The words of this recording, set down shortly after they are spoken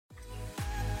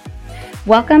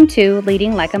Welcome to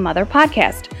Leading Like a Mother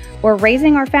podcast. We're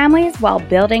raising our families while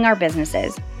building our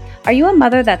businesses. Are you a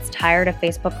mother that's tired of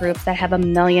Facebook groups that have a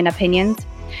million opinions?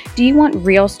 Do you want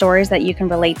real stories that you can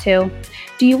relate to?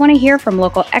 Do you want to hear from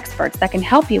local experts that can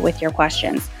help you with your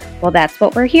questions? Well, that's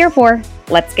what we're here for.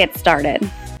 Let's get started.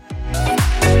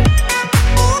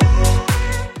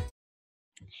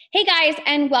 Hey guys,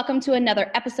 and welcome to another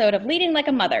episode of Leading Like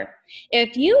a Mother.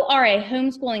 If you are a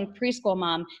homeschooling preschool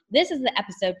mom, this is the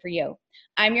episode for you.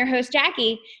 I'm your host,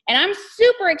 Jackie, and I'm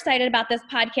super excited about this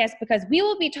podcast because we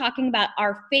will be talking about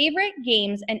our favorite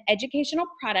games and educational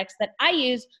products that I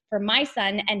use for my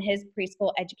son and his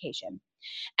preschool education.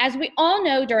 As we all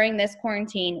know, during this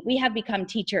quarantine, we have become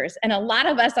teachers, and a lot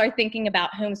of us are thinking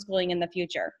about homeschooling in the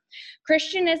future.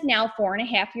 Christian is now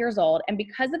 4.5 years old, and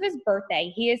because of his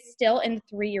birthday, he is still in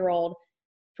the 3-year-old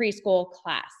preschool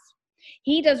class.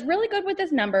 He does really good with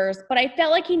his numbers, but I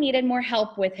felt like he needed more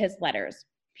help with his letters.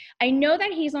 I know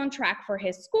that he's on track for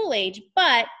his school age,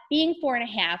 but being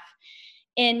 4.5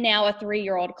 in now a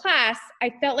 3-year-old class,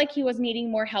 I felt like he was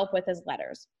needing more help with his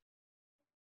letters.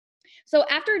 So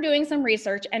after doing some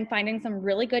research and finding some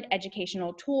really good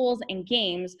educational tools and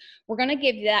games, we're going to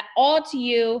give that all to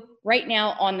you right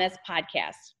now on this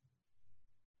podcast.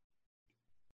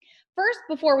 First,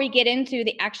 before we get into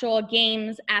the actual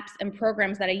games, apps, and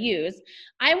programs that I use,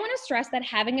 I want to stress that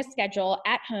having a schedule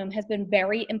at home has been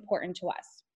very important to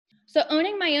us. So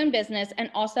owning my own business and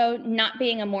also not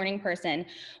being a morning person,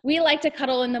 we like to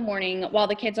cuddle in the morning while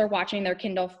the kids are watching their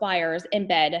Kindle Flyers in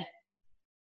bed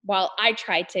while I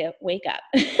try to wake up.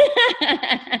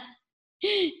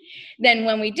 Then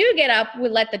when we do get up, we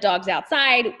let the dogs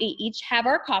outside. We each have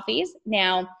our coffees.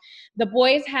 Now, the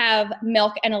boys have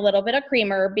milk and a little bit of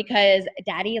creamer because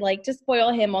Daddy liked to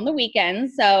spoil him on the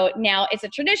weekends. So now it's a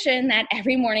tradition that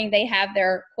every morning they have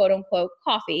their quote-unquote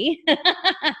coffee.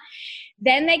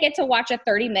 Then they get to watch a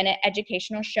 30-minute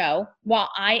educational show while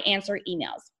I answer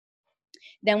emails.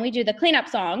 Then we do the cleanup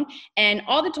song, and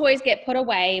all the toys get put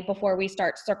away before we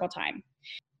start circle time.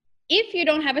 If you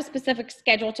don't have a specific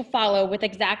schedule to follow with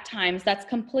exact times, that's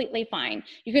completely fine.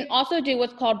 You can also do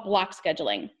what's called block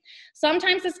scheduling.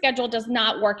 Sometimes the schedule does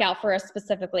not work out for us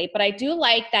specifically, but I do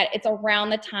like that it's around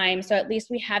the time, so at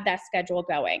least we have that schedule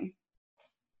going.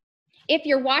 If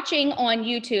you're watching on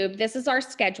YouTube, this is our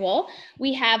schedule.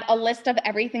 We have a list of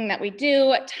everything that we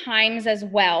do, times as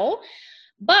well.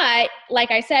 But like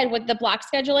I said, with the block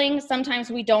scheduling, sometimes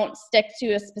we don't stick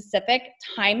to a specific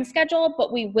time schedule,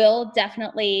 but we will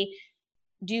definitely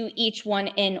do each one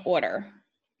in order.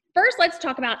 First, let's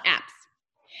talk about apps.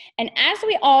 And as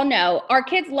we all know, our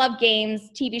kids love games,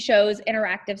 TV shows,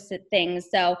 interactive things.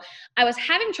 So I was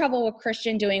having trouble with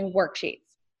Christian doing worksheets.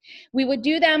 We would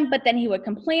do them, but then he would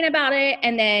complain about it,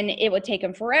 and then it would take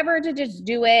him forever to just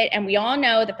do it. And we all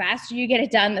know the faster you get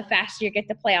it done, the faster you get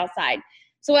to play outside.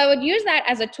 So I would use that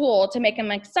as a tool to make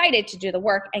him excited to do the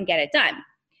work and get it done.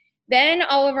 Then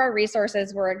all of our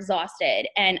resources were exhausted,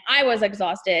 and I was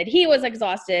exhausted, he was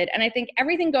exhausted, and I think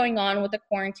everything going on with the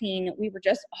quarantine, we were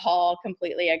just all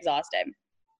completely exhausted.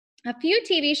 A few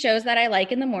TV shows that I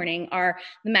like in the morning are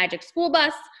The Magic School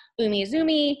Bus, Umi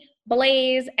Zoomy,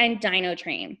 Blaze, and Dino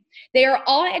Train. They are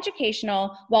all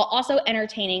educational while also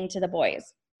entertaining to the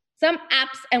boys. Some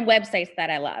apps and websites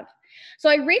that I love. So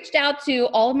I reached out to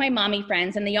all of my mommy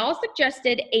friends, and they all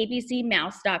suggested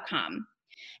abcmouse.com.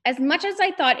 As much as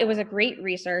I thought it was a great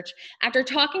research, after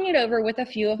talking it over with a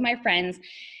few of my friends,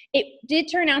 it did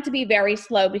turn out to be very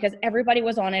slow because everybody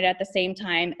was on it at the same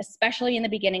time, especially in the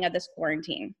beginning of this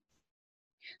quarantine.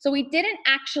 So we didn't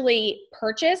actually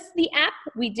purchase the app.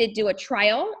 We did do a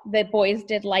trial. The boys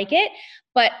did like it,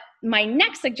 but my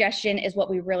next suggestion is what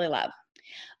we really love.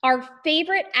 Our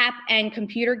favorite app and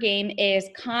computer game is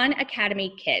Khan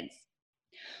Academy Kids.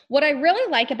 What I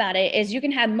really like about it is you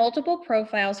can have multiple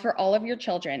profiles for all of your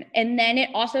children, and then it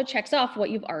also checks off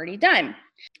what you've already done.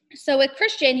 So with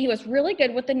Christian, he was really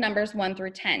good with the numbers 1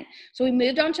 through 10. So we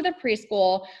moved on to the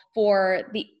preschool for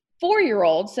the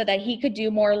 4-year-old so that he could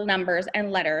do more numbers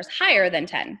and letters higher than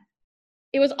 10.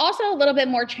 It was also a little bit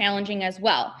more challenging as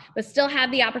well, but still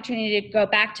had the opportunity to go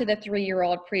back to the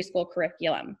 3-year-old preschool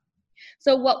curriculum.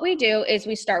 So what we do is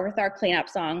we start with our cleanup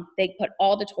song. They put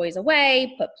all the toys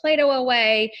away, put Play-Doh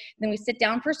away, then we sit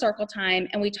down for circle time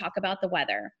and we talk about the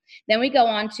weather. Then we go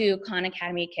on to Khan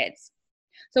Academy Kids.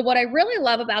 So what I really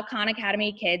love about Khan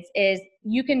Academy Kids is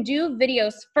you can do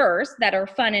videos first that are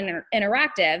fun and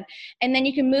interactive, and then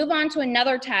you can move on to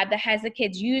another tab that has the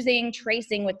kids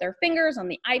tracing with their fingers on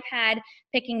the iPad,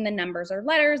 picking the numbers or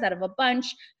letters out of a bunch.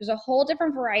 There's a whole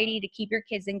different variety to keep your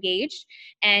kids engaged,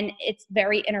 and it's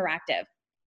very interactive.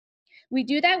 We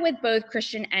do that with both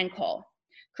Christian and Cole.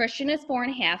 Christian is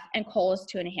 4.5, and Cole is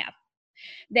 2.5.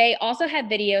 They also have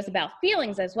videos about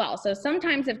feelings as well. So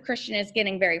sometimes if Christian is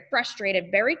getting very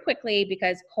frustrated very quickly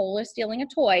because Cole is stealing a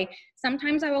toy,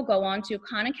 sometimes I will go on to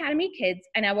Khan Academy Kids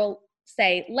and I will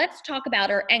say, let's talk about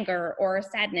our anger or our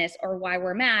sadness or why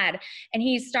we're mad. And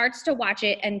he starts to watch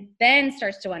it and then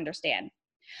starts to understand.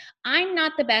 I'm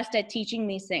not the best at teaching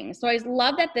these things. So I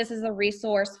love that this is a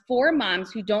resource for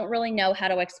moms who don't really know how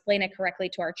to explain it correctly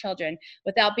to our children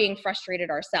without being frustrated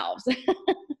ourselves.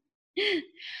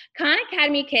 Khan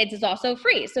Academy Kids is also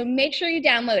free, so make sure you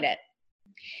download it.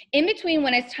 In between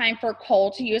when it's time for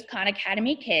Cole to use Khan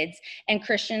Academy Kids and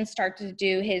Christian start to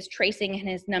do his tracing and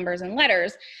his numbers and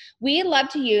letters, we love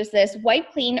to use this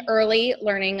Wipe Clean Early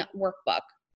Learning Workbook.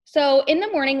 So in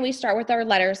the morning, we start with our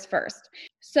letters first.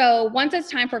 So once it's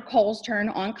time for Cole's turn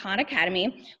on Khan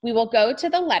Academy, we will go to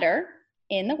the letter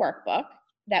in the workbook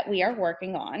that we are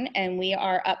working on, and we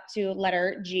are up to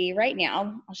letter G right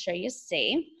now. I'll show you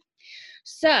C.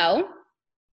 So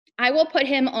I will put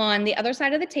him on the other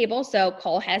side of the table so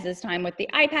Cole has his time with the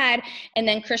iPad, and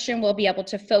then Christian will be able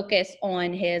to focus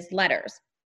on his letters.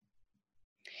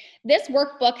 This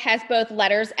workbook has both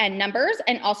letters and numbers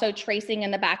and also tracing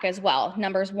in the back as well,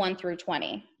 numbers 1 through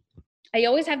 20. I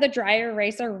always have the dry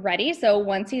eraser ready, so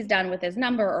once he's done with his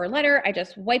number or letter, I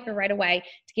just wipe it right away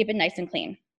to keep it nice and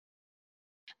clean.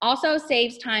 Also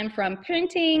saves time from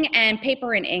printing and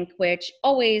paper and ink, which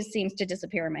always seems to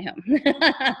disappear in my home.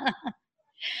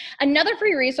 Another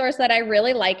free resource that I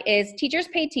really like is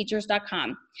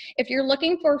teacherspayteachers.com. If you're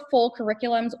looking for full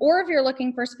curriculums or if you're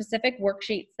looking for specific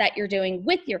worksheets that you're doing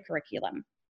with your curriculum.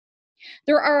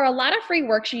 There are a lot of free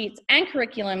worksheets and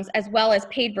curriculums as well as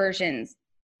paid versions.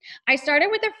 I started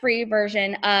with a free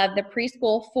version of the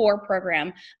Preschool 4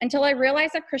 program until I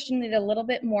realized that Christian needed a little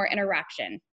bit more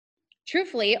interaction.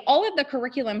 Truthfully, all of the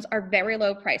curriculums are very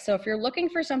low price, so if you're looking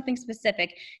for something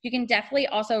specific, you can definitely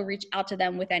also reach out to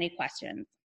them with any questions.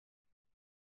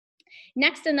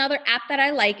 Next, another app that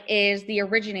I like is the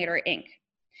Originator Inc.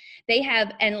 They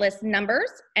have endless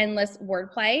numbers, endless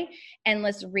wordplay,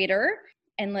 endless reader,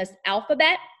 endless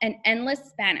alphabet, and endless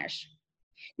Spanish.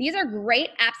 These are great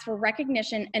apps for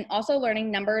recognition and also learning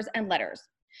numbers and letters.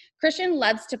 Christian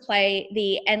loves to play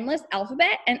the endless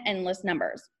alphabet and endless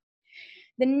numbers.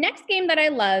 The next game that I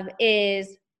love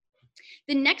is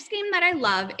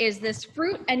this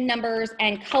fruit and numbers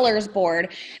and colors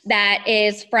board that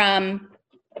is from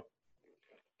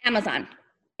Amazon.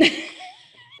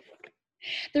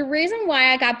 The reason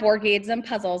why I got board games and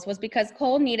puzzles was because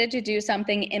Cole needed to do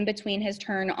something in between his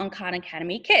turn on Khan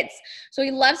Academy Kids. So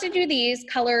he loves to do these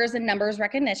colors and numbers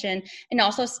recognition and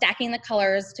also stacking the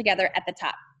colors together at the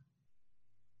top.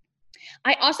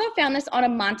 I also found this on a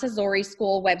Montessori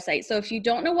school website. So if you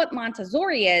don't know what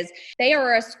Montessori is, they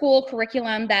are a school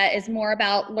curriculum that is more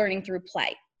about learning through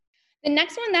play. The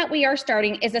next one that we are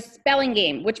starting is a spelling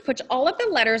game, which puts all of the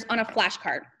letters on a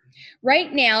flashcard.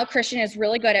 Right now, Christian is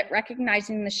really good at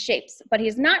recognizing the shapes, but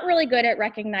he's not really good at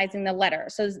recognizing the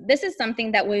letters. So this is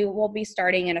something that we will be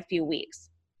starting in a few weeks.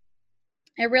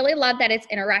 I really love that it's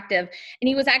interactive, and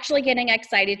he was actually getting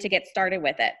excited to get started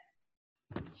with it.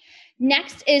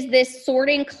 Next is this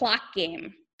sorting clock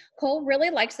game. Cole really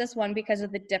likes this one because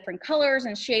of the different colors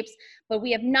and shapes, but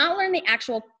we have not learned the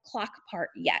actual clock part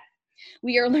yet.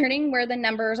 We are learning where the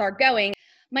numbers are going.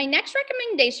 My next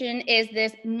recommendation is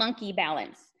this monkey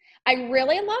balance. I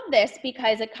really love this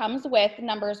because it comes with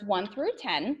numbers 1 through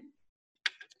 10.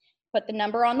 Put the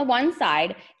number on the one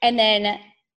side, and then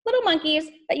little monkeys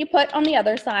that you put on the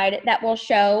other side that will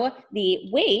show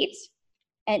the weight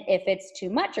and if it's too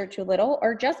much or too little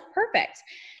or just perfect.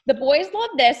 The boys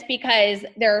love this because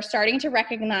they're starting to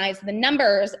recognize the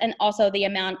numbers and also the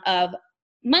amount of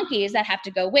monkeys that have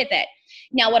to go with it.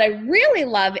 Now, what I really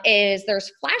love is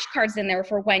there's flashcards in there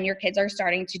for when your kids are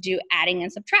starting to do adding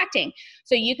and subtracting.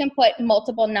 So you can put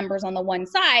multiple numbers on the one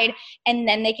side and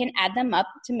then they can add them up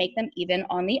to make them even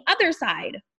on the other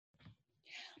side.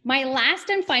 My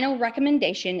last and final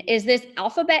recommendation is this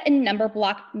alphabet and number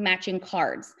block matching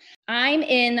cards. I'm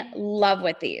in love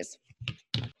with these.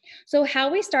 So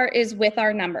how we start is with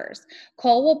our numbers.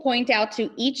 Cole will point out to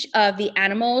each of the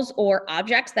animals or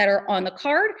objects that are on the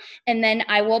card, and then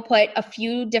I will put a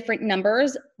few different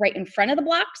numbers right in front of the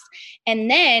blocks, and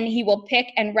then he will pick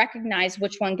and recognize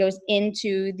which one goes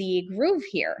into the groove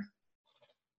here.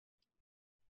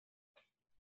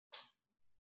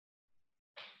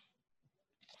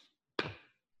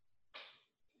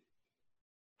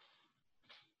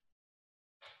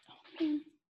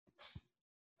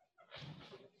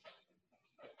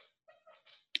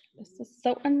 This is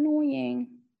so annoying.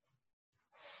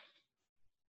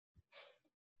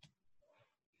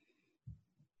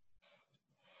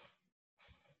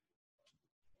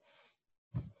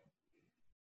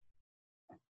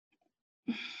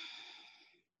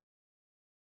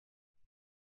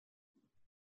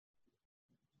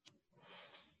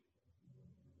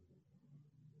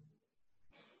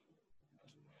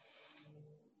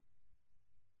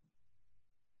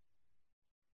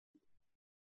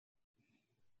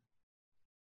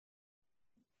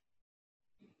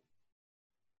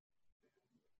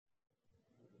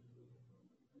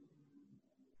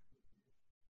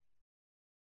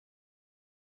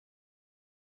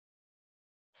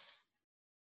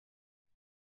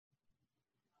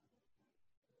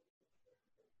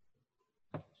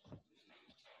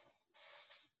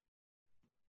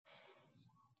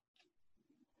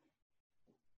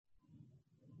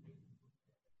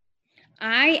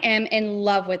 I am in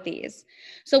love with these.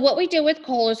 So what we do with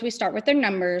Cole is we start with their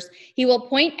numbers. He will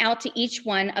point out to each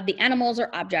one of the animals or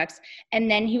objects,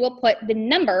 and then he will put the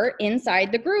number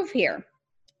inside the groove here.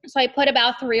 So I put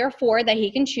about 3 or 4 that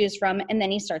he can choose from, and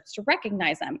then he starts to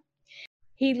recognize them.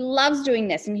 He loves doing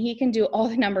this, and he can do all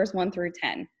the numbers 1 through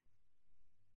 10.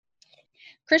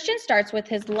 Christian starts with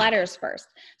his letters first.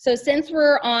 So since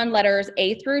we're on letters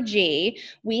A through G,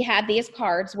 we have these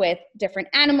cards with different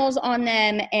animals on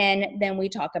them, and then we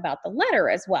talk about the letter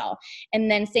as well.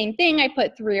 And then same thing, I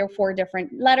put 3 or 4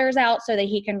 different letters out so that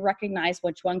he can recognize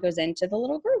which one goes into the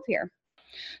little groove here.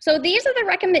 So these are the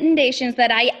recommendations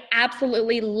that I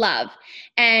absolutely love.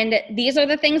 And these are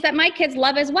the things that my kids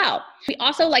love as well. We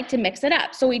also like to mix it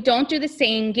up, so we don't do the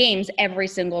same games every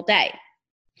single day.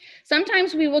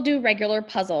 Sometimes we will do regular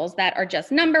puzzles that are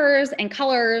just numbers and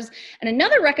colors. And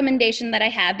another recommendation that I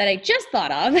have that I just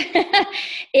thought of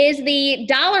is the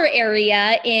dollar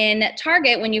area in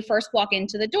Target when you first walk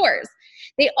into the doors.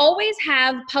 They always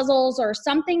have puzzles or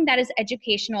something that is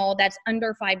educational that's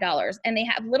under $5. And they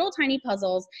have little tiny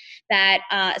puzzles that,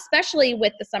 especially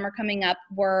with the summer coming up,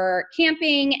 were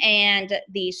camping and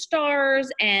the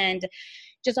stars and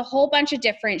just a whole bunch of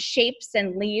different shapes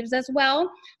and leaves as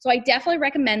well. So I definitely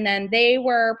recommend them. They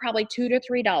were probably $2 to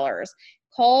 $3.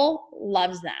 Cole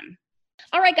loves them.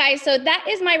 All right, guys, so that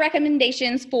is my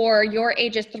recommendations for your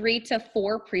ages 3 to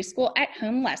 4 preschool at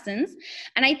home lessons.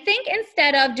 And I think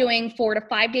instead of doing 4 to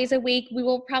 5 days a week, we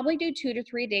will probably do 2 to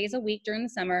 3 days a week during the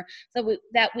summer so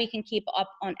that we can keep up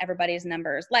on everybody's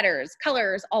numbers, letters,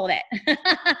 colors, all of it.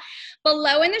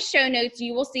 Below in the show notes,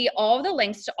 you will see all of the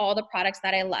links to all the products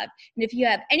that I love. And if you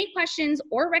have any questions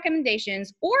or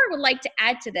recommendations or would like to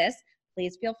add to this,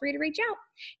 please feel free to reach out.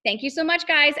 Thank you so much,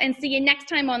 guys, and see you next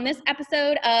time on this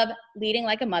episode of Leading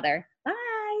Like a Mother. Bye.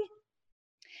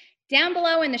 Down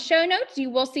below in the show notes, you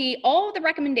will see all of the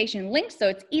recommendation links, so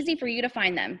it's easy for you to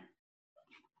find them.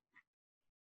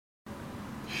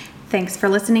 Thanks for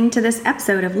listening to this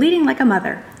episode of Leading Like a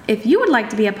Mother. If you would like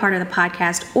to be a part of the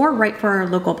podcast or write for our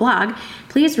local blog,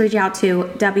 please reach out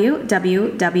to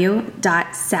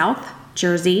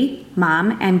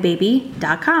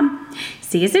www.southjerseymomandbaby.com.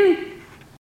 See you soon.